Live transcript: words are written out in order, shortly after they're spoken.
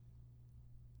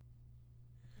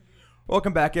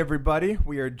Welcome back, everybody.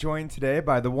 We are joined today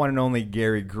by the one and only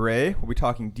Gary Gray. We'll be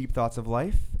talking deep thoughts of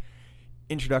life,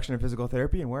 introduction to physical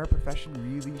therapy, and where our profession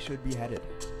really should be headed.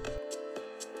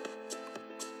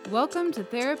 Welcome to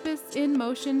Therapists in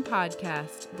Motion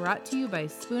podcast, brought to you by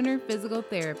Spooner Physical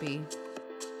Therapy.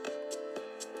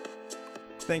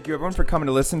 Thank you, everyone, for coming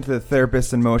to listen to the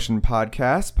Therapists in Motion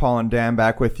podcast. Paul and Dan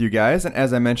back with you guys. And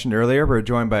as I mentioned earlier, we're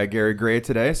joined by Gary Gray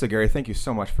today. So, Gary, thank you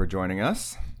so much for joining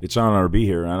us. It's an honor to be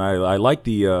here, and I like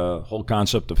the whole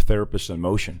concept of therapists in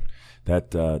motion.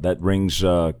 That rings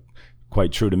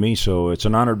quite true to me, so it's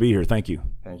an honor to be here. Thank you.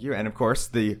 Thank you. And, of course,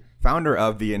 the founder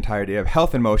of the entirety of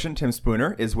Health in Motion, Tim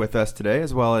Spooner, is with us today,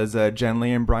 as well as Jen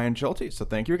Lee and Brian Schulte. So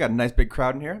thank you. We got a nice big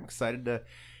crowd in here. I'm excited to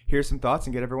hear some thoughts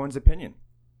and get everyone's opinion.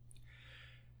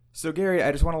 So, Gary,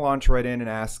 I just want to launch right in and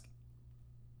ask,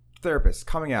 therapist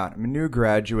coming out. I'm a new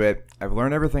graduate. I've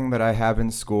learned everything that I have in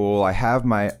school. I have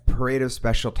my parade of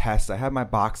special tests. I have my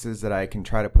boxes that I can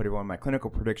try to put on my clinical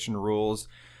prediction rules.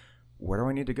 Where do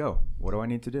I need to go? What do I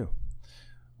need to do?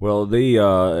 Well,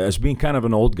 as being kind of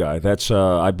an old guy, that's,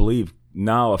 I believe,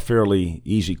 now a fairly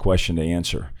easy question to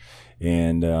answer.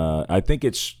 And I think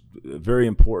it's very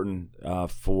important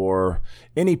for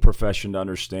any profession to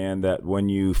understand that when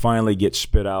you finally get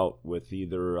spit out with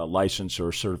either a license or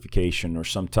a certification or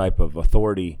some type of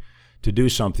authority to do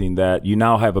something, that you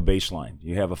now have a baseline,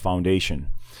 you have a foundation.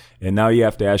 And now you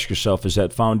have to ask yourself, is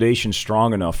that foundation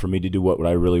strong enough for me to do what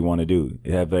I really want to do?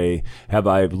 Have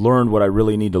I learned what I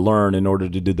really need to learn in order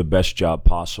to do the best job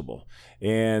possible?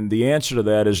 And the answer to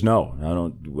that is no. I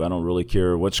don't really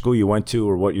care what school you went to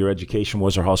or what your education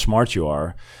was or how smart you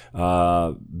are.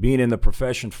 Being in the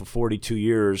profession for 42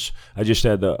 years, I just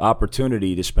had the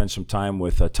opportunity to spend some time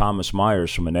with Thomas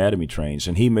Myers from Anatomy Trains,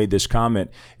 and he made this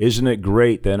comment, isn't it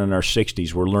great that in our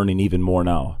 60s we're learning even more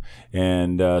now?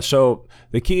 And so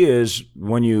the key is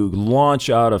when you launch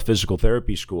out of physical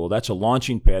therapy school, that's a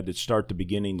launching pad to start the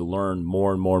beginning to learn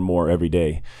more and more and more every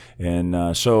day.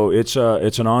 And so it's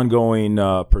an ongoing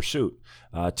pursuit.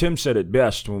 Tim said it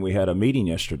best when we had a meeting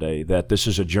yesterday, that this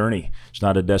is a journey. It's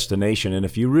not a destination. And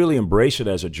if you really embrace it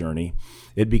as a journey,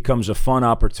 it becomes a fun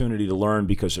opportunity to learn,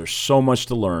 because there's so much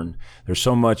to learn. There's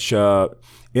so much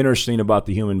interesting about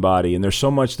the human body. And there's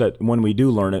so much that when we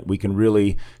do learn it, we can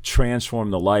really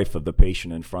transform the life of the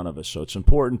patient in front of us. So it's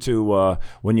important to,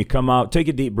 when you come out, take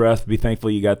a deep breath, be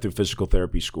thankful you got through physical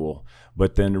therapy school,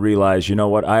 but then realize, you know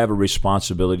what, I have a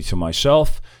responsibility to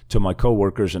myself, to my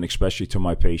coworkers, and especially to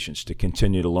my patients to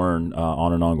continue to learn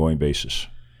on an ongoing basis.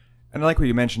 And like what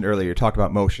you mentioned earlier, you talked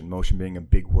about motion being a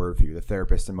big word for you, the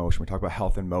therapist in motion. We talk about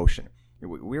health in motion.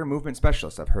 We're movement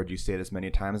specialists. I've heard you say this many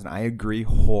times, and I agree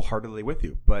wholeheartly with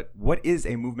you. But what is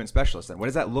a movement specialist then? What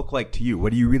does that look like to you?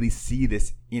 What do you really see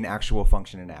this in actual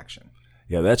function in action?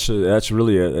 Yeah, that's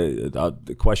really a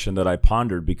question that I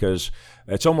pondered, because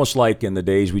it's almost like in the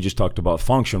days we just talked about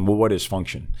function. Well, what is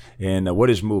function? And what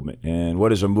is movement? And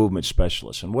what is a movement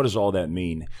specialist? And what does all that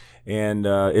mean? And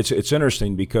it's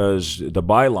interesting, because the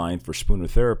byline for Spooner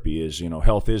Therapy is,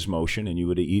 health is motion, and you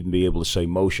would even be able to say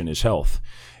motion is health.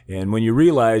 And when you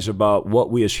realize about what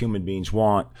we as human beings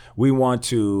want, we want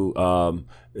to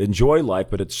enjoy life,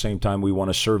 but at the same time, we want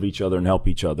to serve each other and help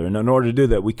each other. And in order to do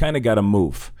that, we kind of got to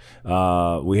move.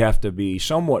 We have to be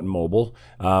somewhat mobile.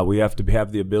 We have to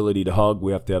have the ability to hug.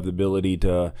 We have to have the ability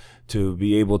to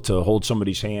be able to hold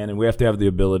somebody's hand. And we have to have the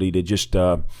ability to just,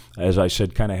 as I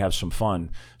said, kind of have some fun.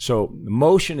 So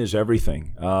motion is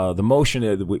everything. The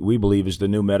motion, we believe, is the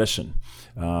new medicine.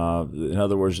 In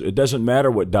other words, it doesn't matter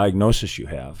what diagnosis you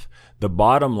have. The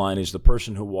bottom line is the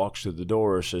person who walks through the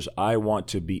door says, I want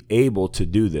to be able to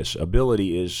do this.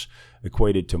 Ability is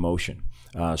equated to motion.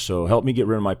 So help me get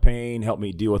rid of my pain, help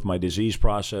me deal with my disease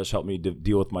process, help me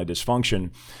deal with my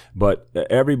dysfunction. But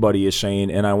everybody is saying,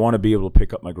 and I want to be able to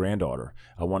pick up my granddaughter.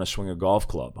 I want to swing a golf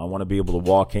club. I want to be able to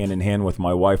walk hand in hand with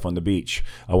my wife on the beach.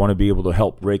 I want to be able to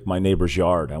help rake my neighbor's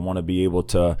yard. I want to be able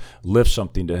to lift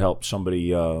something to help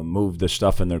somebody move the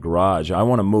stuff in their garage. I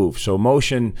want to move. So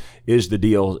motion is the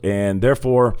deal. And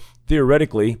therefore,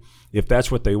 theoretically, if that's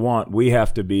what they want, we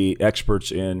have to be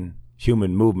experts in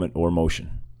human movement or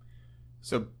motion.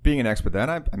 So being an expert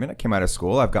then, I came out of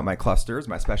school. I've got my clusters,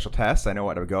 my special tests. I know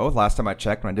where to go. Last time I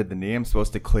checked, when I did the knee, I'm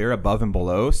supposed to clear above and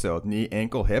below. So knee,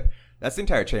 ankle, hip. That's the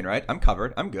entire chain, right? I'm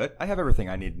covered. I'm good. I have everything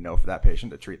I need to know for that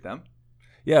patient to treat them.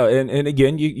 Yeah, and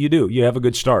again, you do. You have a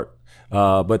good start.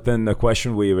 But then the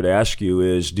question we would ask you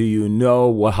is, do you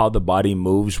know how the body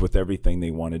moves with everything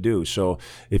they want to do? So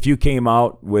if you came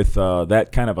out with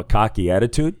that kind of a cocky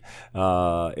attitude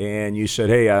and you said,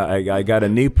 hey, I got a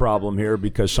knee problem here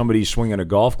because somebody's swinging a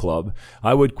golf club,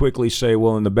 I would quickly say,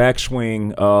 well, in the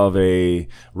backswing of a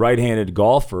right-handed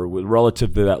golfer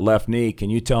relative to that left knee, can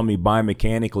you tell me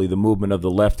biomechanically the movement of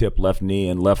the left hip, left knee,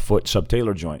 and left foot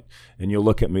subtalar joint? And you'll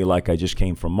look at me like I just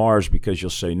came from Mars, because you'll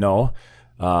say, no.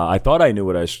 I thought I knew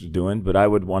what I was doing, but I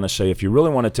would want to say, if you really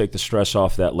want to take the stress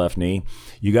off that left knee,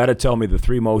 you got to tell me the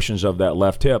 3 motions of that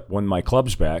left hip when my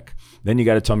club's back. Then you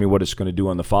got to tell me what it's going to do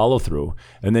on the follow-through.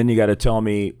 And then you got to tell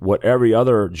me what every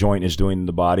other joint is doing in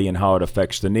the body and how it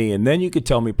affects the knee. And then you could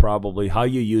tell me probably how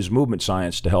you use movement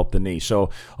science to help the knee. So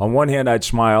on one hand, I'd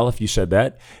smile if you said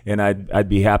that, and I'd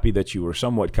be happy that you were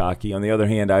somewhat cocky. On the other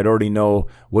hand, I'd already know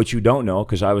what you don't know,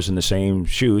 because I was in the same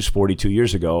shoes 42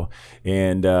 years ago.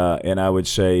 And I would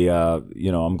say,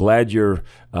 I'm glad you're,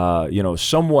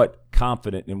 somewhat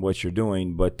confident in what you're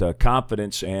doing, but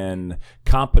confidence and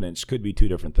competence could be 2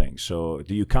 different things. So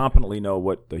do you competently know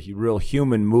what the real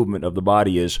human movement of the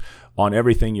body is on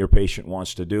everything your patient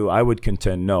wants to do? I would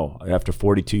contend no. After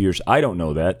 42 years, I don't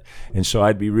know that. And so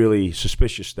I'd be really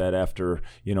suspicious that after,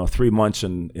 3 months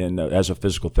as a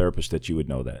physical therapist that you would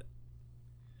know that.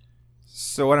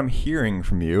 So what I'm hearing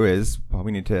from you is, well,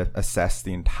 we need to assess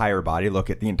the entire body, look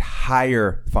at the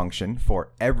entire function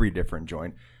for every different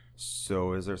joint.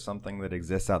 So is there something that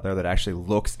exists out there that actually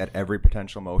looks at every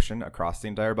potential motion across the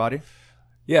entire body?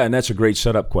 Yeah, and that's a great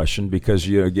setup question, because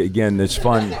again, it's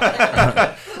fun.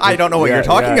 I don't know what you're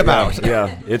talking about.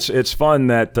 Yeah, it's fun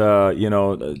that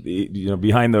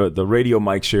behind the radio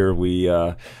mics here,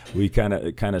 we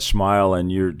kind of smile,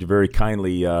 and you're very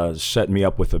kindly setting me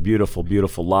up with a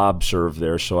beautiful lob serve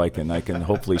there, so I can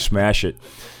hopefully smash it.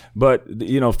 But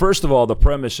first of all, the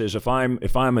premise is, if I'm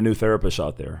a new therapist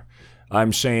out there,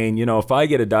 I'm saying, if I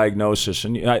get a diagnosis,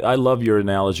 and I love your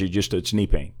analogy, just it's knee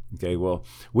pain. Okay, well,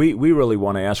 we really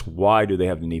want to ask, why do they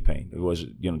have the knee pain? Was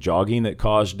it jogging that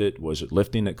caused it? Was it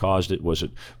lifting that caused it? Was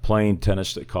it playing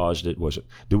tennis that caused it?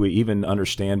 Do we even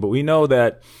understand? But we know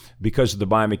that because of the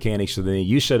biomechanics of the knee,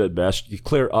 you said it best, you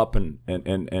clear up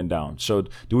and down. So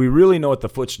do we really know what the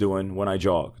foot's doing when I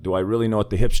jog? Do I really know what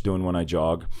the hip's doing when I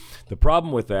jog? The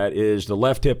problem with that is the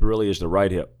left hip really is the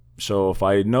right hip. So if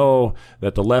I know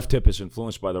that the left hip is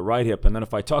influenced by the right hip, and then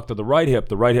if I talk to the right hip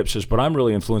says, but I'm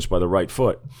really influenced by the right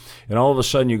foot. And all of a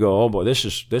sudden you go, oh boy, this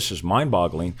is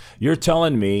mind-boggling. You're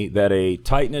telling me that a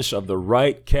tightness of the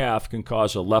right calf can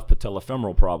cause a left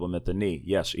patellofemoral problem at the knee.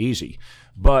 Yes, easy.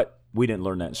 But we didn't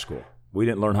learn that in school. We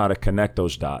didn't learn how to connect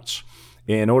those dots.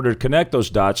 In order to connect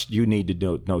those dots, you need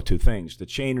to know 2 things. The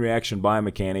chain reaction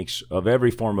biomechanics of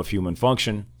every form of human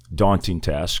function, daunting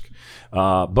task.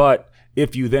 But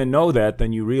if you then know that,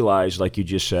 then you realize, like you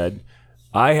just said,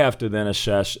 I have to then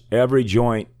assess every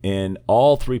joint in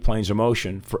all 3 planes of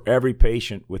motion for every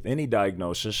patient with any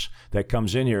diagnosis that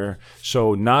comes in here.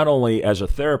 So not only as a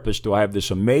therapist do I have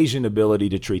this amazing ability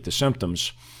to treat the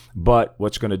symptoms, but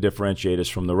what's going to differentiate us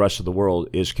from the rest of the world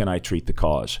is, can I treat the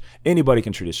cause? Anybody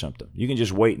can treat a symptom. You can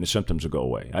just wait and the symptoms will go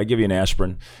away. I give you an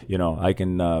aspirin, I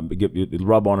can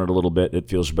rub on it a little bit, it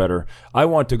feels better. I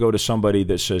want to go to somebody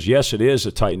that says, yes, it is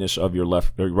a tightness of your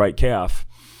right calf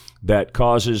that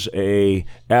causes a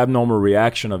abnormal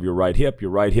reaction of your right hip.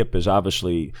 Your right hip is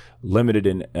obviously limited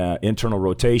in internal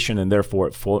rotation, and therefore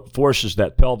it forces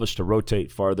that pelvis to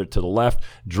rotate farther to the left,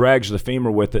 drags the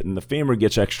femur with it, and the femur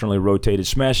gets externally rotated,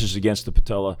 smashes against the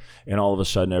patella, and all of a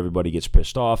sudden everybody gets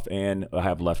pissed off and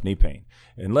have left knee pain.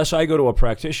 Unless I go to a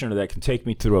practitioner that can take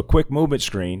me through a quick movement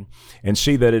screen and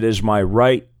see that it is my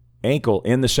right ankle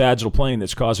in the sagittal plane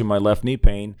that's causing my left knee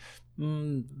pain,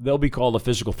 they'll be called a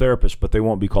physical therapist, but they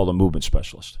won't be called a movement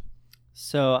specialist.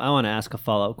 So I want to ask a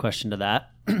follow-up question to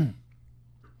that.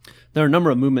 There are a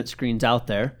number of movement screens out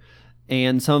there,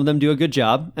 and some of them do a good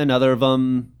job, and other of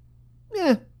them,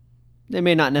 they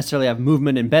may not necessarily have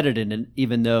movement embedded in it,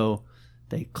 even though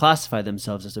they classify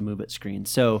themselves as a movement screen.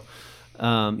 So,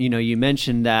 you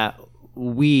mentioned that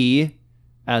we,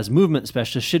 as movement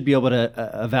specialists, should be able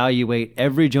to evaluate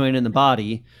every joint in the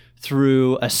body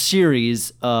through a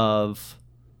series of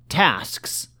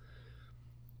tasks.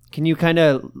 Can you kind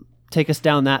of take us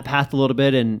down that path a little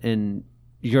bit, and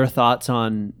your thoughts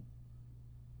on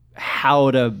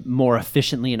how to more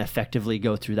efficiently and effectively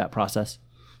go through that process?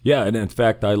 Yeah, and in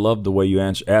fact, I love the way you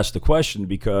asked the question,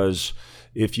 because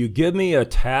if you give me a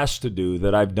task to do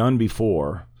that I've done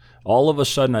before, all of a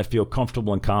sudden I feel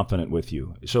comfortable and confident with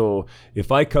you. So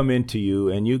if I come into you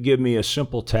and you give me a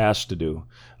simple task to do,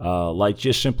 like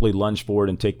just simply lunge forward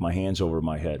and take my hands over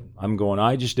my head, I'm going,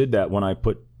 I just did that when I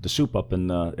put the soup up in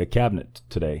a cabinet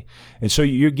today. And so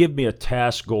you give me a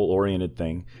task goal-oriented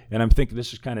thing, and I'm thinking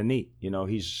this is kind of neat.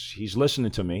 He's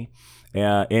listening to me,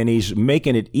 and he's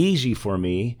making it easy for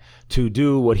me to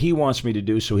do what he wants me to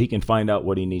do so he can find out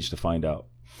what he needs to find out.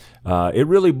 It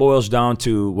really boils down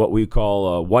to what we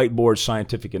call whiteboard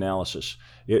scientific analysis,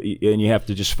 and you have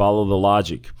to just follow the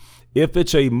logic. If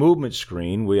it's a movement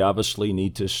screen, we obviously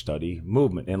need to study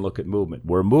movement and look at movement.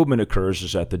 Where movement occurs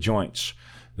is at the joints.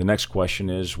 The next question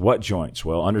is, what joints?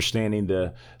 Well, understanding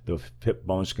the hip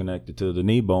bone's connected to the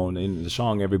knee bone. In the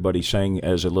song everybody sang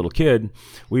as a little kid,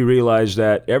 we realized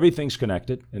that everything's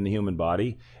connected in the human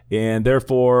body, and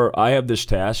therefore I have this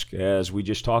task, as we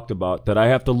just talked about, that I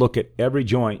have to look at every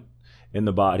joint in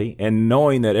the body, and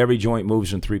knowing that every joint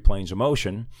moves in 3 planes of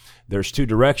motion, there's 2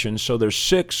 directions, so there's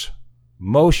 6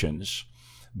 motions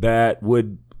that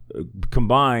would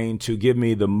combine to give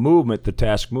me the movement, the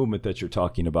task movement that you're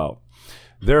talking about.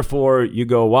 Therefore, you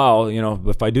go, wow,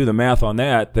 if I do the math on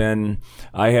that, then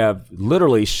I have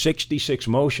literally 66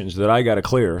 motions that I got to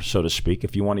clear, so to speak,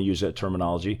 if you want to use that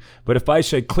terminology. But if I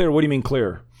say clear, what do you mean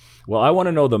clear? Well, I want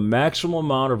to know the maximum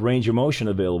amount of range of motion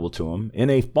available to them in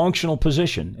a functional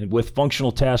position and with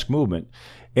functional task movement.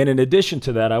 And in addition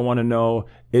to that, I want to know,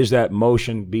 is that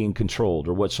motion being controlled,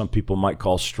 or what some people might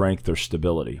call strength or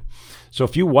stability? So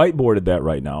if you whiteboarded that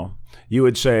right now, you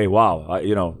would say, wow,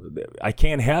 I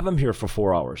can't have him here for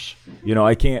 4 hours.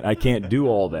 I can't do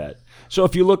all that. So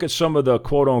if you look at some of the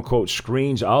quote unquote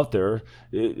screens out there,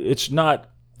 it's not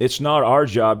our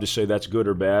job to say that's good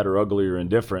or bad or ugly or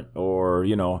indifferent, or,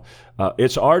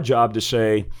 it's our job to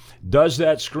say, does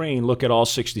that screen look at all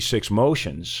 66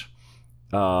 motions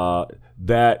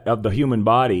that of the human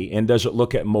body, and does it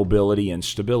look at mobility and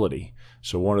stability?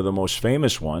 So one of the most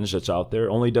famous ones that's out there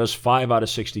only does 5 out of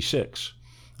 66.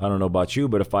 I don't know about you,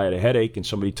 but if I had a headache and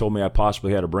somebody told me I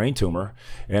possibly had a brain tumor,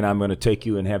 and I'm going to take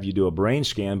you and have you do a brain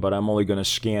scan, but I'm only going to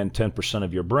scan 10%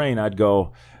 of your brain, I'd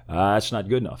go, that's not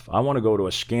good enough. I want to go to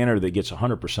a scanner that gets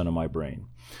 100% of my brain.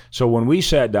 So when we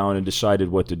sat down and decided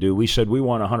what to do, we said we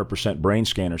want a 100% brain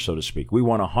scanner, so to speak. We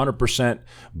want a 100%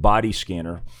 body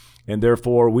scanner. And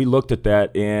therefore, we looked at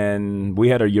that, and we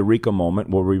had a eureka moment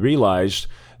where we realized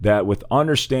that with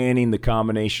understanding the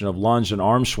combination of lunge and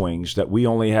arm swings, that we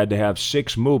only had to have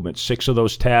 6 movements, 6 of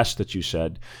those tasks that you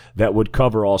said, that would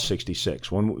cover all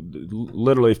 66. When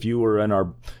literally, if you were in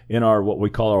our what we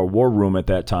call our war room at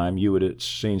that time, you would have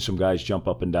seen some guys jump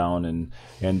up and down and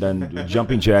then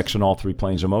jumping jacks in all 3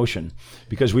 planes of motion,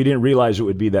 because we didn't realize it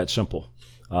would be that simple.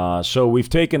 So we've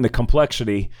taken the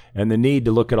complexity and the need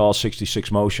to look at all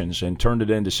 66 motions and turned it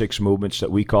into 6 movements that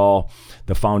we call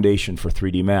the foundation for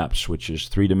 3D MAPS, which is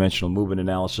 3-dimensional movement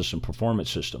analysis and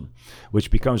performance system, which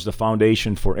becomes the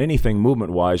foundation for anything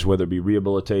movement-wise, whether it be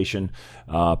rehabilitation,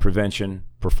 prevention,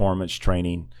 performance,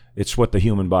 training. It's what the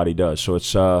human body does. So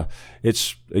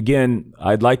it's again,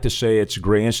 I'd like to say it's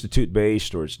Gray Institute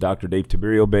based, or it's Dr. Dave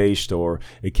Tiberio based, or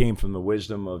it came from the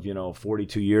wisdom of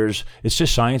 42 years. It's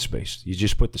just science based. You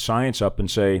just put the science up and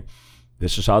say,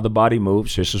 this is how the body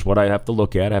moves. This is what I have to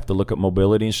look at. I have to look at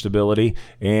mobility and stability.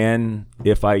 And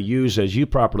if I use, as you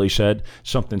properly said,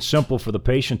 something simple for the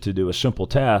patient to do, a simple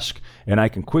task, and I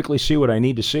can quickly see what I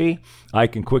need to see, I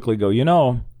can quickly go,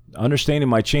 understanding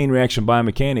my chain reaction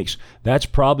biomechanics, that's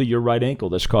probably your right ankle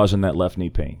that's causing that left knee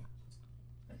pain.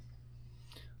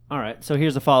 All right, so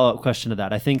here's a follow-up question to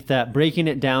that. I think that breaking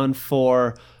it down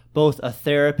for both a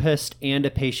therapist and a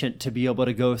patient to be able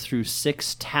to go through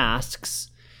 6 tasks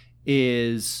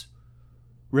is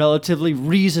relatively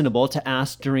reasonable to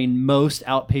ask during most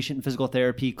outpatient physical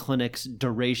therapy clinics'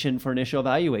 duration for initial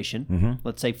evaluation,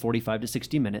 let's say 45 to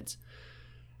 60 minutes.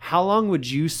 How long would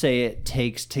you say it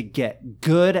takes to get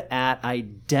good at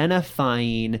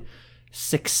identifying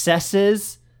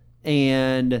successes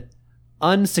and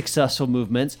unsuccessful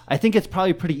movements? I think it's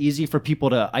probably pretty easy for people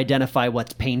to identify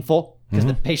what's painful, because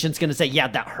the patient's going to say, yeah,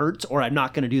 that hurts, or I'm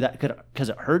not going to do that because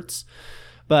it hurts.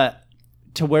 But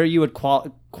to where you would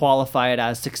qualify it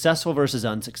as successful versus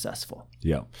unsuccessful.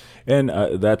 Yeah. And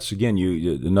that's, again,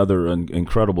 another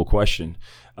incredible question.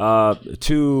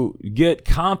 To get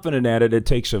confident at it, it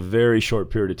takes a very short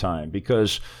period of time,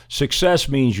 because success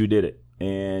means you did it.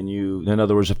 And in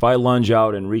other words, if I lunge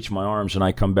out and reach my arms and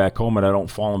I come back home and I don't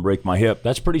fall and break my hip,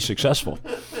 that's pretty successful.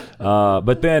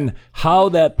 But then how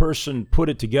that person put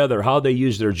it together, how they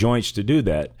use their joints to do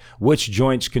that, which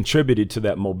joints contributed to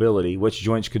that mobility, which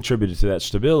joints contributed to that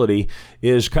stability,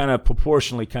 is kind of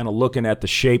proportionally kind of looking at the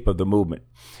shape of the movement.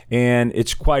 And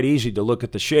it's quite easy to look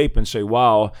at the shape and say,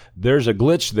 wow, there's a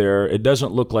glitch there. It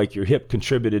doesn't look like your hip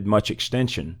contributed much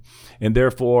extension. And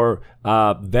therefore,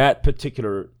 that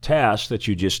particular task, that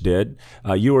you just did,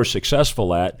 you were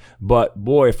successful at. But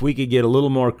boy, if we could get a little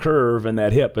more curve in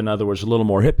that hip, in other words, a little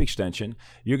more hip extension,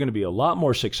 you're going to be a lot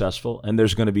more successful, and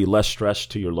there's going to be less stress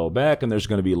to your low back, and there's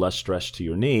going to be less stress to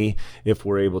your knee if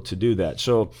we're able to do that.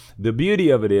 So the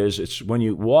beauty of it is, it's when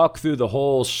you walk through the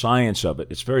whole science of it,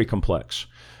 it's very complex.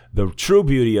 The true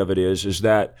beauty of it is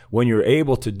that when you're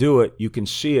able to do it, you can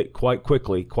see it quite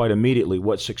quickly, quite immediately,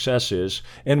 what success is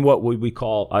and what we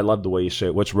call, I love the way you say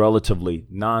it, what's relatively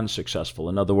non-successful.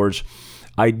 In other words,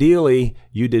 ideally,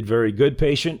 you did very good,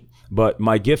 patient, but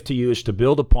my gift to you is to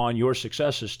build upon your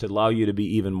successes to allow you to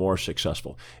be even more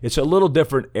successful. It's a little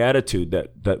different attitude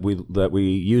that we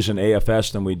use in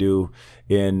AFS than we do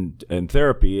in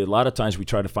therapy. A lot of times we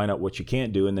try to find out what you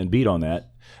can't do and then beat on that.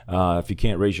 If you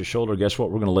can't raise your shoulder, guess what?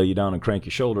 We're going to lay you down and crank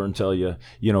your shoulder until you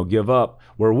give up.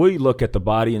 Where we look at the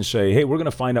body and say, hey, we're going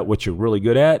to find out what you're really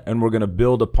good at, and we're going to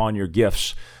build upon your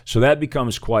gifts. So that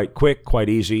becomes quite quick, quite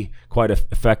easy, quite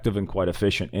effective, and quite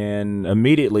efficient. And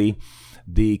immediately,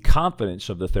 the confidence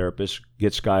of the therapist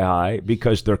gets sky high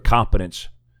because their competence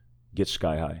gets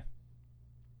sky high.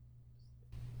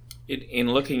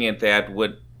 In looking at that,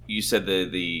 what you said,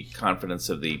 the confidence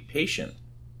of the patient,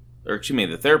 or excuse me,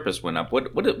 the therapist went up.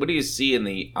 What do you see in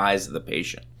the eyes of the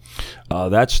patient?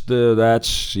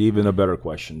 That's even a better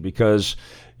question, because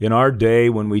in our day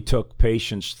when we took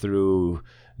patients through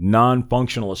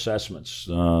non-functional assessments,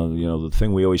 the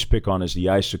thing we always pick on is the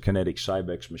isokinetic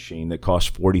Cybex machine that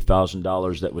cost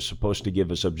 $40,000 that was supposed to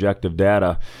give us objective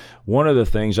data. One of the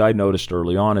things I noticed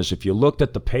early on is if you looked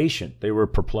at the patient, they were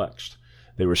perplexed.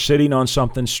 They were sitting on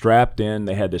something, strapped in.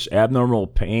 They had this abnormal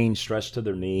pain, stress to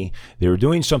their knee. They were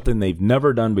doing something they've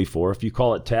never done before. If you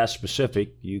call it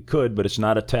task-specific, you could, but it's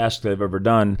not a task they've ever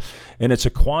done. And it's a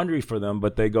quandary for them,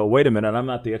 but they go, wait a minute, I'm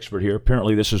not the expert here.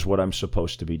 Apparently, this is what I'm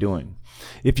supposed to be doing.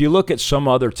 If you look at some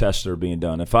other tests that are being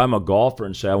done, if I'm a golfer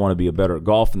and say I want to be a better at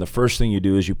golf, and the first thing you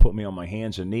do is you put me on my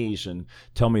hands and knees and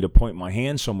tell me to point my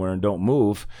hand somewhere and don't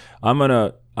move, I'm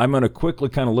going to quickly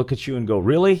kind of look at you and go,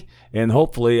 really? And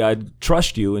hopefully I'd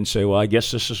trust you and say, well, I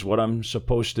guess this is what I'm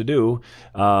supposed to do.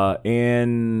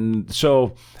 And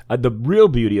so the real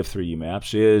beauty of 3D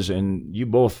maps is, and you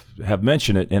both have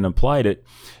mentioned it and implied it,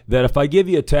 that if I give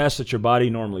you a task that your body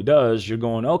normally does, you're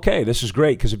going, okay, this is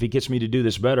great, because if he gets me to do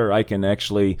this better, I can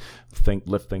actually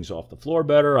lift things off the floor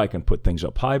better, I can put things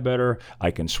up high better,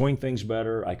 I can swing things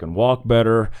better, I can walk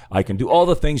better, I can do all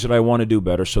the things that I want to do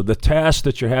better. So the task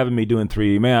that you're having me do in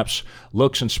 3D maps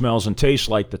looks and smells and tastes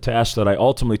like the task that I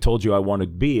ultimately told you I want to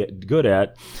be good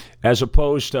at, as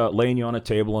opposed to laying you on a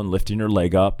table and lifting your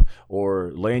leg up,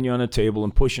 or laying you on a table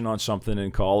and pushing on something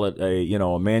and call it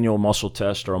a manual muscle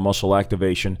test or a muscle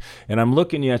activation. And I'm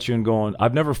looking at you and going,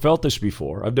 I've never felt this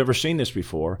before. I've never seen this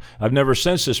before. I've never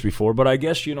sensed this before, but I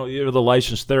guess, you're the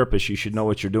licensed therapist. You should know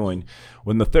what you're doing.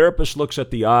 When the therapist looks at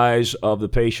the eyes of the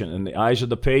patient and the eyes of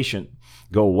the patient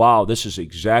go, wow, this is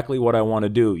exactly what I want to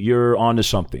do, you're onto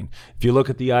something. If you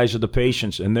look at the eyes of the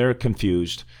patients and they're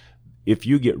confused, if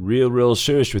you get real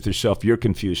serious with yourself, you're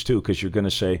confused too, because you're going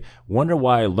to say, wonder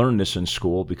why I learned this in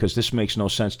school, because this makes no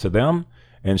sense to them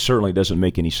and certainly doesn't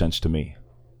make any sense to me.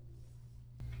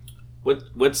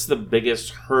 What's the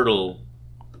biggest hurdle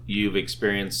you've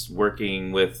experienced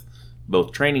working with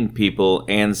both training people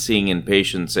and seeing in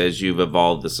patients as you've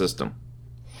evolved the system?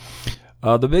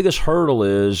 The biggest hurdle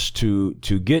is to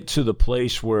get to the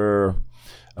place where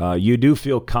you do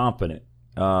feel competent,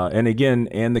 and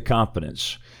the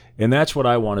confidence. And that's what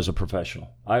I want as a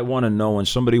professional. I want to know when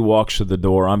somebody walks through the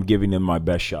door, I'm giving them my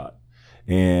best shot.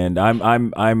 And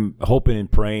I'm hoping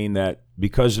and praying that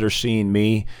because they're seeing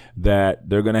me, that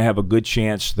they're going to have a good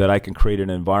chance that I can create an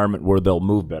environment where they'll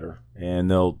move better and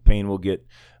pain will get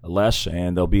less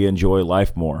and they'll enjoy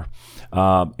life more.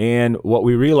 And what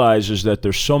we realize is that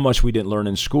there's so much we didn't learn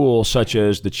in school, such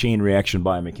as the chain reaction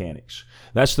biomechanics.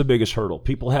 That's the biggest hurdle.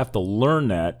 People have to learn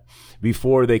that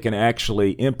before they can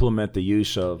actually implement the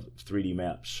use of 3D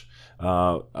maps.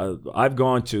 I've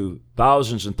gone to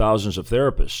thousands and thousands of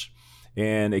therapists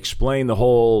and explained the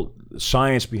whole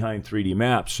science behind 3D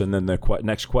maps, and then the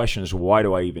next question is, why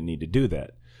do I even need to do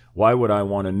that? Why would I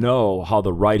want to know how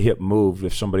the right hip moved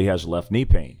if somebody has left knee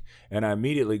pain? And I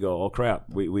immediately go, oh crap,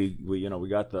 we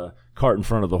got the cart in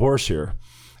front of the horse here.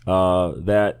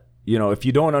 If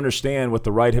you don't understand what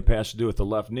the right hip has to do with the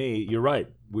left knee, you're right.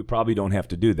 We probably don't have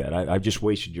to do that. I've just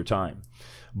wasted your time.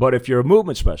 But if you're a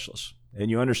movement specialist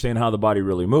and you understand how the body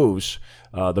really moves,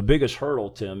 the biggest hurdle,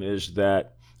 Tim, is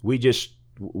that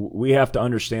we have to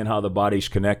understand how the body's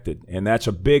connected. And that's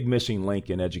a big missing link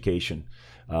in education.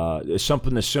 It's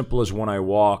something as simple as when I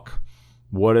walk,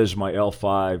 what does my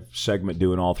L5 segment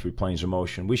do in all three planes of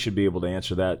motion? We should be able to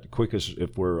answer that quick as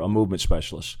if we're a movement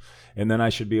specialist. And then I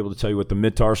should be able to tell you what the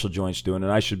mid-tarsal joint's doing,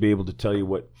 and I should be able to tell you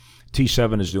what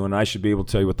T7 is doing, and I should be able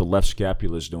to tell you what the left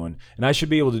scapula is doing. And I should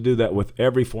be able to do that with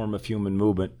every form of human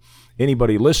movement.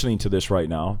 Anybody listening to this right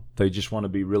now, they just want to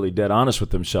be really dead honest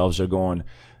with themselves. They're going,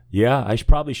 yeah, I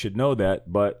probably should know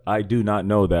that, but I do not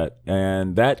know that.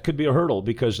 And that could be a hurdle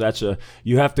because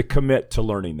you have to commit to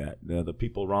learning that. The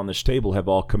people around this table have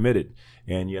all committed,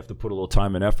 and you have to put a little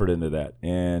time and effort into that.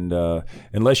 And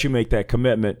unless you make that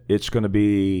commitment,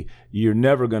 you're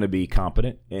never going to be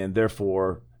competent, and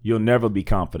therefore you'll never be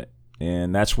confident.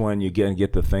 And that's when you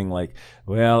get the thing like,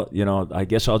 well, I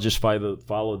guess I'll just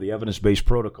follow the evidence-based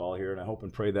protocol here, and I hope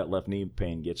and pray that left knee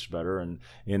pain gets better. And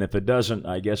if it doesn't,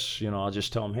 I guess, I'll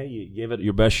just tell them, hey, you give it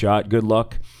your best shot. Good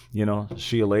luck.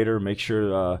 See you later. Make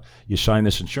sure you sign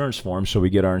this insurance form so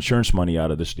we get our insurance money out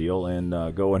of this deal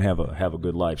and go and have a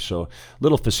good life. So a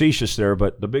little facetious there,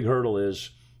 but the big hurdle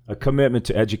is a commitment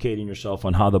to educating yourself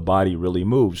on how the body really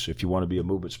moves if you want to be a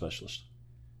movement specialist.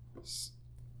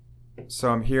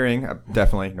 So I'm hearing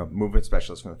definitely movement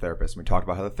specialist from the therapist. We talked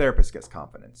about how the therapist gets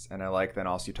confidence, and I like then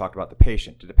also you talked about the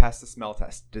patient. Did it pass the smell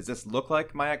test? Does this look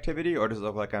like my activity, or does it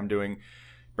look like I'm doing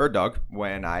bird dog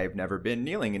when I've never been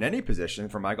kneeling in any position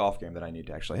for my golf game that I need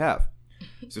to actually have?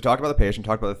 So we talked about the patient,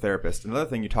 talked about the therapist. Another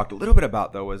thing you talked a little bit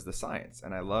about though was the science,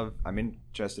 and I'm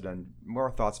interested in more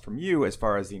thoughts from you as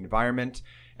far as the environment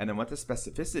and then what the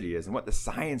specificity is and what the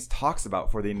science talks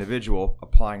about for the individual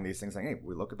applying these things. Like, hey,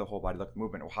 we look at the whole body, look at the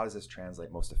movement. Well, how does this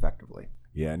translate most effectively?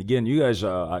 Yeah, and again, you guys,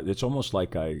 it's almost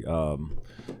like you're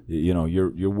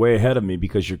way ahead of me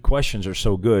because your questions are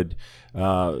so good.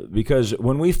 Because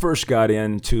when we first got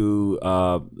into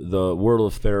the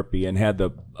world of therapy and had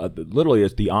literally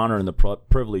the honor and the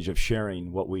privilege of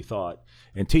sharing what we thought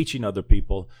and teaching other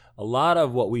people, a lot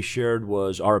of what we shared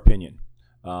was our opinion.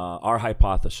 Our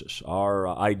hypothesis, our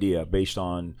idea based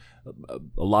on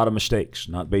a lot of mistakes,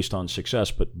 not based on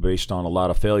success, but based on a lot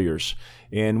of failures.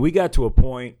 And we got to a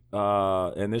point,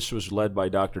 and this was led by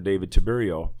Dr. David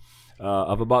Tiberio,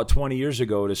 of about 20 years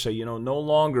ago to say, no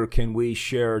longer can we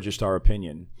share just our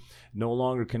opinion. No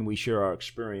longer can we share our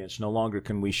experience. No longer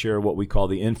can we share what we call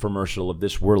the infomercial of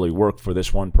this really worked for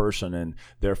this one person, and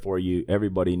therefore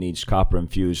everybody needs copper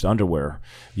infused underwear.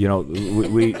 We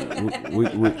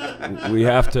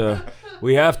have to.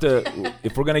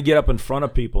 If we're going to get up in front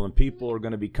of people, and people are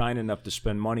going to be kind enough to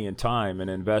spend money and time and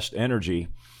invest energy,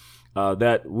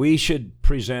 that we should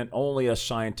present only a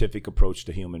scientific approach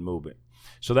to human movement.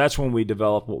 So that's when we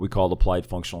develop what we call applied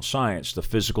functional science, the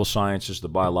physical sciences, the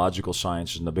biological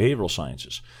sciences, and the behavioral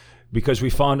sciences. Because we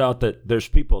found out that there's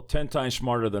people 10 times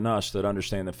smarter than us that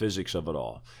understand the physics of it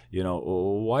all.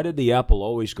 Why did the apple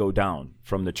always go down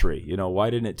from the tree? Why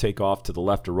didn't it take off to the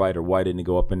left or right, or why didn't it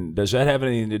go up? And does that have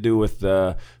anything to do with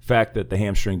the fact that the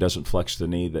hamstring doesn't flex the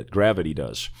knee that gravity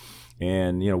does?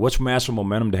 And what's mass and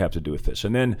momentum to have to do with this?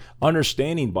 And then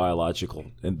understanding biological,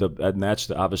 and that's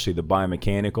obviously the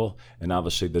biomechanical, and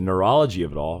obviously the neurology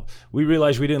of it all. We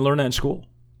realized we didn't learn that in school.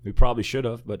 We probably should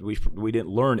have, but we didn't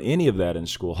learn any of that in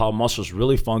school. How muscles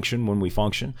really function when we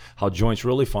function, how joints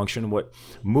really function, what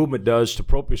movement does to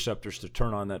proprioceptors to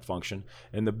turn on that function.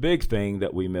 And the big thing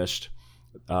that we missed,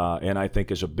 and I think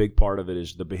is a big part of it,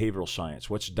 is the behavioral science.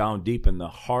 What's down deep in the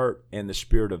heart and the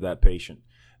spirit of that patient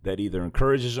that either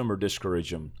encourages them or discourages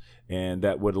them, and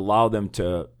that would allow them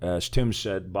to, as Tim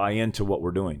said, buy into what we're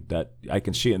doing. That I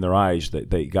can see it in their eyes that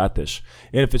they got this.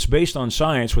 And if it's based on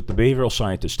science, what the behavioral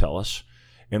scientists tell us,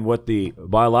 and what the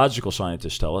biological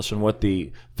scientists tell us, and what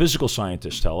the physical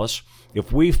scientists tell us,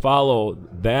 if we follow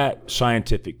that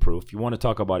scientific proof, you want to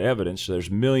talk about evidence,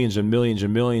 there's millions and millions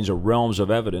and millions of realms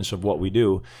of evidence of what we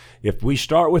do. If we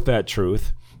start with that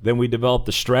truth, then we develop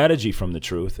the strategy from the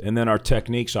truth, and then our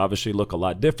techniques obviously look a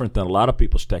lot different than a lot of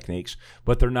people's techniques,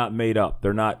 but they're not made up.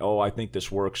 They're not, I think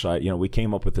this works. We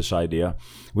came up with this idea.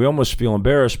 We almost feel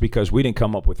embarrassed because we didn't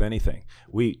come up with anything.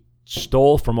 We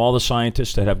stole from all the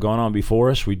scientists that have gone on before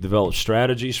us. We developed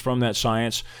strategies from that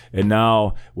science, and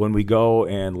now when we go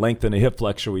and lengthen a hip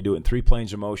flexor, we do it in 3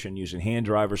 planes of motion using hand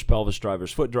drivers, pelvis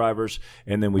drivers, foot drivers,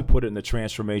 and then we put it in the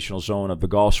transformational zone of the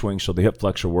golf swing so the hip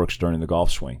flexor works during the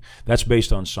golf swing. That's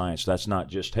based on science. That's not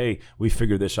just, hey, we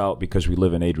figured this out because we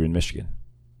live in Adrian, Michigan.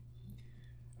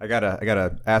 I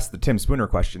gotta ask the Tim Spooner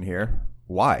question here.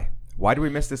 Why? Why do we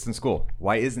miss this in school?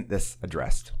 Why isn't this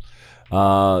addressed?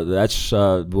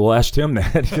 We'll ask Tim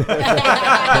that.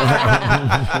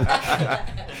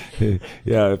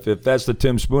 Yeah, if that's the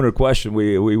Tim Spooner question,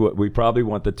 we probably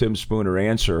want the Tim Spooner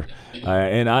answer.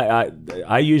 And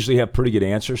I usually have pretty good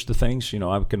answers to things.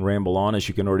 I can ramble on, as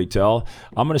you can already tell.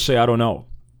 I'm going to say I don't know.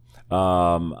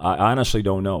 I honestly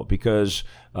don't know, because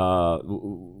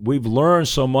we've learned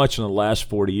so much in the last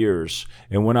 40 years.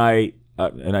 And when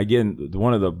and again,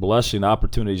 one of the blessing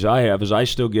opportunities I have is I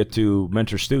still get to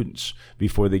mentor students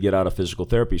before they get out of physical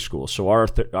therapy school. So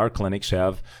our clinics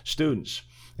have students.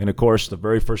 And of course, the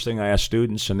very first thing I ask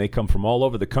students, and they come from all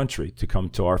over the country to come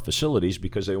to our facilities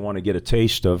because they want to get a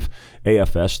taste of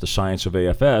AFS, the science of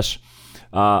AFS,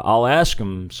 I'll ask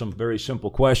them some very simple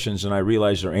questions, and I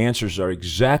realize their answers are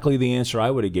exactly the answer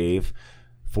I would have gave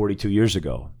 42 years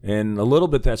ago. And a little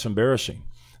bit that's embarrassing,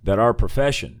 that our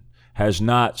profession has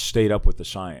not stayed up with the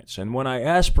science. And when I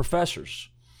ask professors,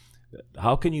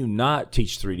 how can you not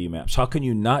teach 3D maps? How can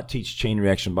you not teach chain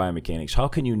reaction biomechanics? How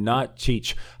can you not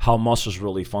teach how muscles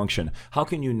really function? How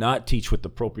can you not teach what the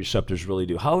proprioceptors really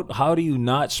do? How do you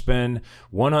not spend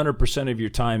 100% of your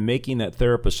time making that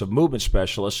therapist a movement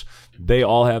specialist? They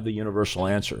all have the universal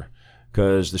answer,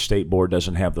 because the state board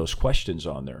doesn't have those questions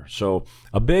on there. So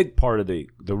a big part of the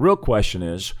real question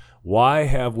is, why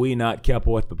have we not kept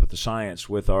up with the science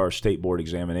with our state board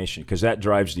examination? Because that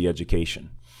drives the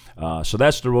education. So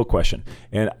that's the real question.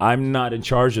 And I'm not in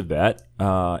charge of that,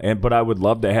 but I would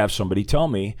love to have somebody tell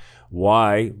me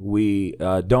why we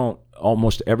don't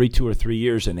almost every 2 or 3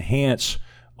 years enhance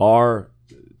our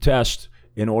test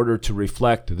in order to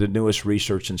reflect the newest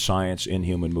research and science in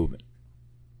human movement.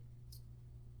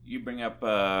 You bring up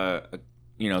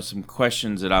some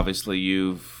questions that obviously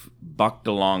you've bucked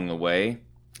along the way.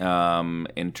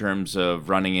 In terms of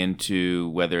running into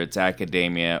whether it's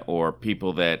academia or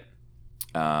people that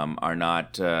are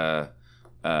not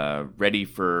ready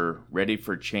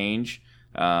for change.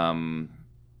 Do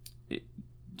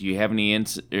you have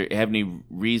any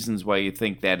reasons why you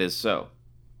think that is so?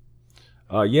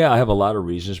 Yeah, I have a lot of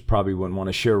reasons. Probably wouldn't want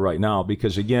to share right now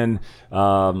because, again,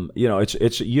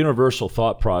 it's a universal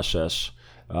thought process.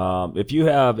 If you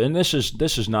have, and this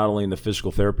is not only in the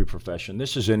physical therapy profession,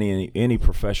 this is any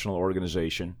professional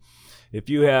organization. If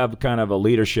you have kind of a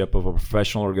leadership of a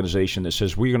professional organization that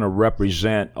says we're going to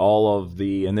represent all of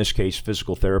the, in this case,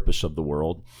 physical therapists of the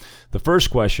world, the first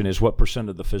question is, what %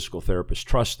 of the physical therapists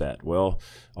trust that? Well,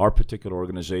 our particular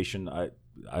organization, I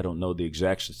don't know the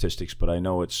exact statistics, but I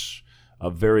know it's a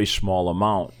very small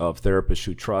amount of therapists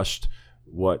who trust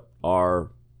what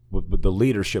the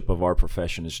leadership of our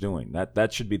profession is doing.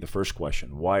 That should be the first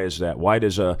question. Why is that? Why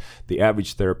does the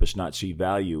average therapist not see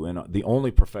value in the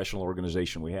only professional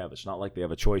organization we have? It's not like they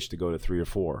have a choice to go to 3 or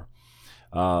 4.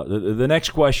 The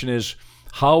next question is,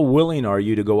 how willing are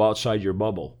you to go outside your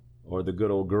bubble or the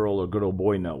good old girl or good old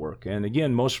boy network? And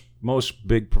again, most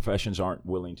big professions aren't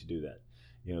willing to do that.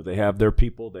 They have their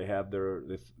people. They have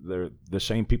the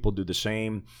same people do the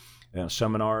same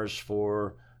seminars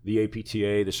for the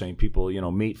APTA, the same people,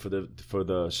 meet for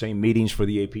the same meetings for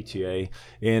the APTA.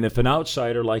 And if an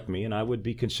outsider like me, and I would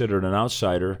be considered an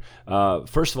outsider,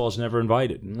 first of all, is never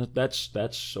invited. And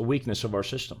that's a weakness of our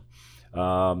system.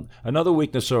 Another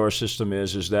weakness of our system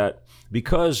is that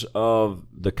because of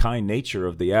the kind nature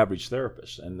of the average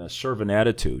therapist and the servant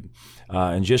attitude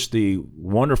and just the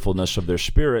wonderfulness of their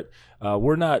spirit,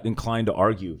 we're not inclined to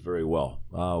argue very well.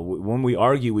 When we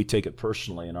argue, we take it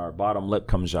personally and our bottom lip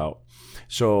comes out.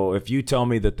 So if you tell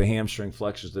me that the hamstring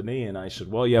flexes the knee, and I said,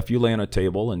 well, yeah, if you lay on a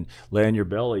table and lay on your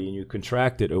belly and you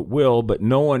contract it, it will, but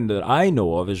no one that I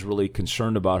know of is really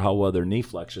concerned about how well their knee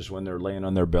flexes when they're laying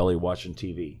on their belly watching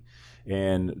TV.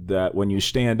 And that when you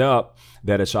stand up,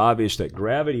 that it's obvious that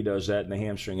gravity does that, and the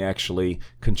hamstring actually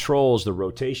controls the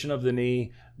rotation of the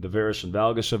knee, the varus and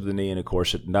valgus of the knee, and of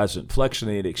course it doesn't flex the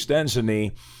knee, it extends the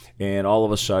knee, and all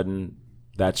of a sudden,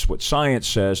 that's what science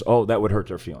says, oh, that would hurt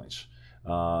their feelings.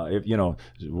 If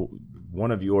one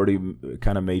of you already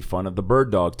kind of made fun of the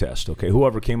bird dog test. Okay,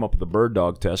 whoever came up with the bird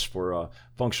dog test for a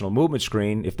functional movement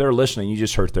screen, if they're listening, you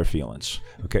just hurt their feelings.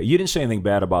 Okay, you didn't say anything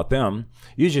bad about them.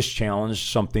 You just challenged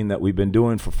something that we've been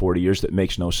doing for 40 years that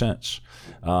makes no sense.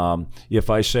 If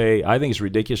I say, I think it's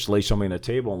ridiculous to lay somebody on a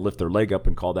table and lift their leg up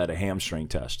and call that a hamstring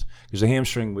test, because the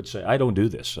hamstring would say, I don't do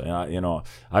this. I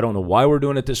don't know why we're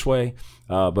doing it this way,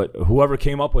 but whoever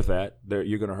came up with that,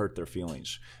 you're going to hurt their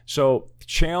feelings. So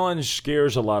challenge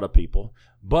scares a lot of people.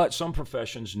 But some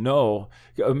professions know.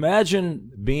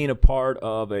 Imagine being a part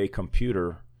of a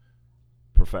computer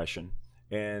profession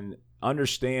and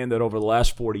understand that over the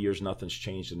last 40 years, nothing's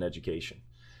changed in education.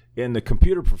 In the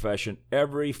computer profession,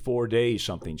 every 4 days,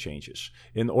 something changes.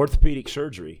 In orthopedic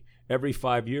surgery, every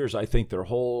 5 years, I think their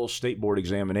whole state board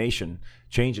examination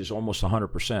changes almost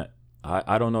 100%.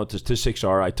 I don't know what the statistics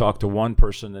are. I talked to one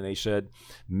person, and they said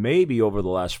maybe over the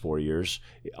last 4 years,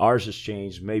 ours has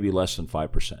changed maybe less than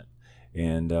 5%.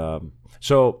 And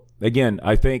so, again,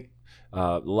 I think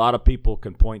A lot of people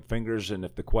can point fingers, and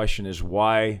if the question is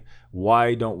why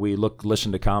don't we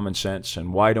listen to common sense,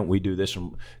 and why don't we do this?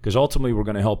 Because ultimately we're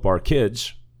going to help our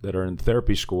kids that are in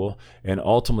therapy school, and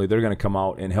ultimately they're going to come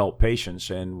out and help patients,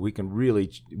 and we could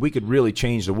really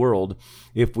change the world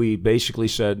if we basically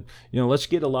said, let's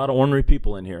get a lot of ornery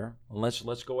people in here, and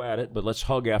let's go at it, but let's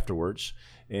hug afterwards.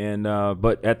 And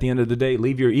but at the end of the day,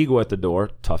 leave your ego at the door.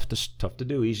 Tough to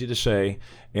do, easy to say.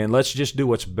 And let's just do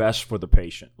what's best for the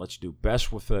patient. Let's do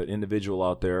best with the individual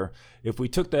out there. If we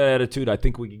took that attitude, I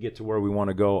think we could get to where we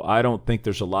want to go. I don't think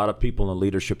there's a lot of people in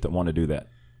leadership that want to do that.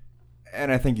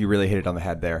 And I think you really hit it on the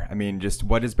head there. I mean, just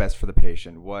what is best for the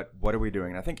patient? What are we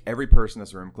doing? And I think every person in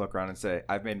this room can look around and say,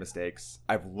 I've made mistakes.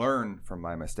 I've learned from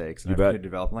my mistakes. And I've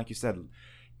developed. And like you said,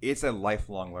 it's a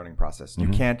lifelong learning process. You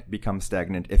can't become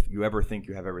stagnant. If you ever think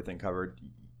you have everything covered,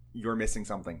 you're missing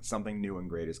something. Something new and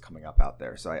great is coming up out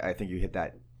there. So I think you hit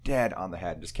that dead on the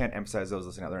head. Just can't emphasize those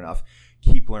listening out there enough.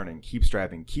 Keep learning, keep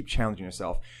striving, keep challenging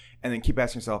yourself. And then keep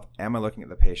asking yourself, am I looking at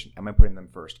the patient? Am I putting them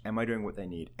first? Am I doing what they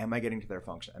need? Am I getting to their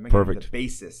function? Am I getting to the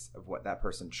basis of what that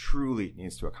person truly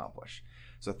needs to accomplish?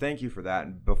 So thank you for that.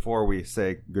 And before we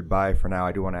say goodbye for now,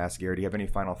 I do want to ask Gary, do you have any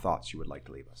final thoughts you would like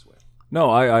to leave us with? No,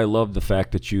 I love the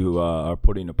fact that you are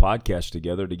putting a podcast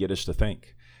together to get us to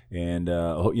think. And,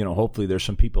 hopefully there's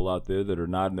some people out there that are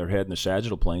nodding their head in the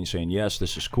sagittal plane saying, yes,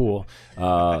 this is cool.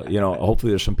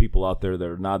 Hopefully there's some people out there that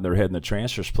are nodding their head in the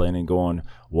transverse plane and going,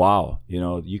 wow,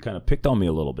 you kind of picked on me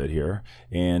a little bit here.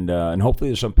 And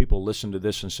hopefully there's some people listen to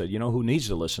this and said, who needs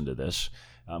to listen to this?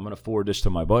 I'm going to forward this to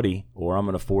my buddy, or I'm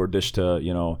going to forward this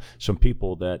to, some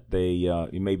people that they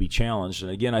may be challenged.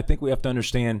 And again, I think we have to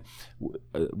understand,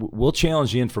 we'll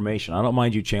challenge the information. I don't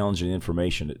mind you challenging the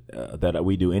information that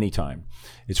we do anytime.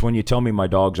 It's when you tell me my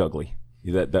dog's ugly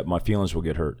that my feelings will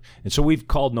get hurt. And so we've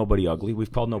called nobody ugly.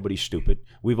 We've called nobody stupid.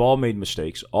 We've all made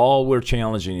mistakes. All we're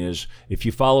challenging is, if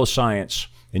you follow science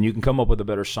and you can come up with a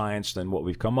better science than what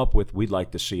we've come up with, we'd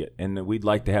like to see it. And we'd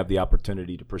like to have the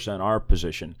opportunity to present our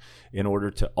position in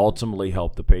order to ultimately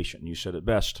help the patient. And you said it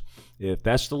best. If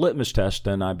that's the litmus test,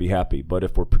 then I'd be happy. But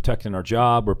if we're protecting our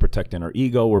job, we're protecting our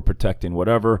ego, we're protecting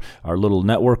whatever, our little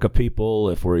network of people,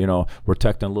 if we're, we're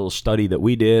protecting a little study that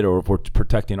we did, or if we're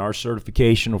protecting our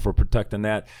certification, or if we're protecting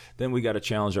that, then we got to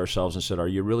challenge ourselves and say, are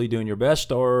you really doing your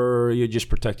best, or are you just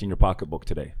protecting your pocketbook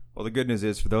today? Well, the good news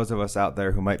is, for those of us out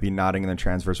there who might be nodding in the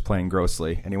transverse plane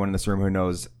grossly, anyone in this room who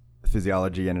knows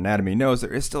physiology and anatomy knows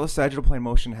there is still a sagittal plane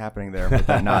motion happening there with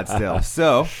that nod still.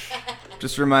 So,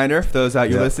 just a reminder, for those out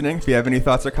you listening, if you have any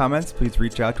thoughts or comments, please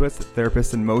reach out to us at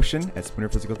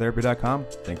therapistinmotion@spoonerphysicaltherapy.com.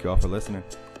 Thank you all for listening.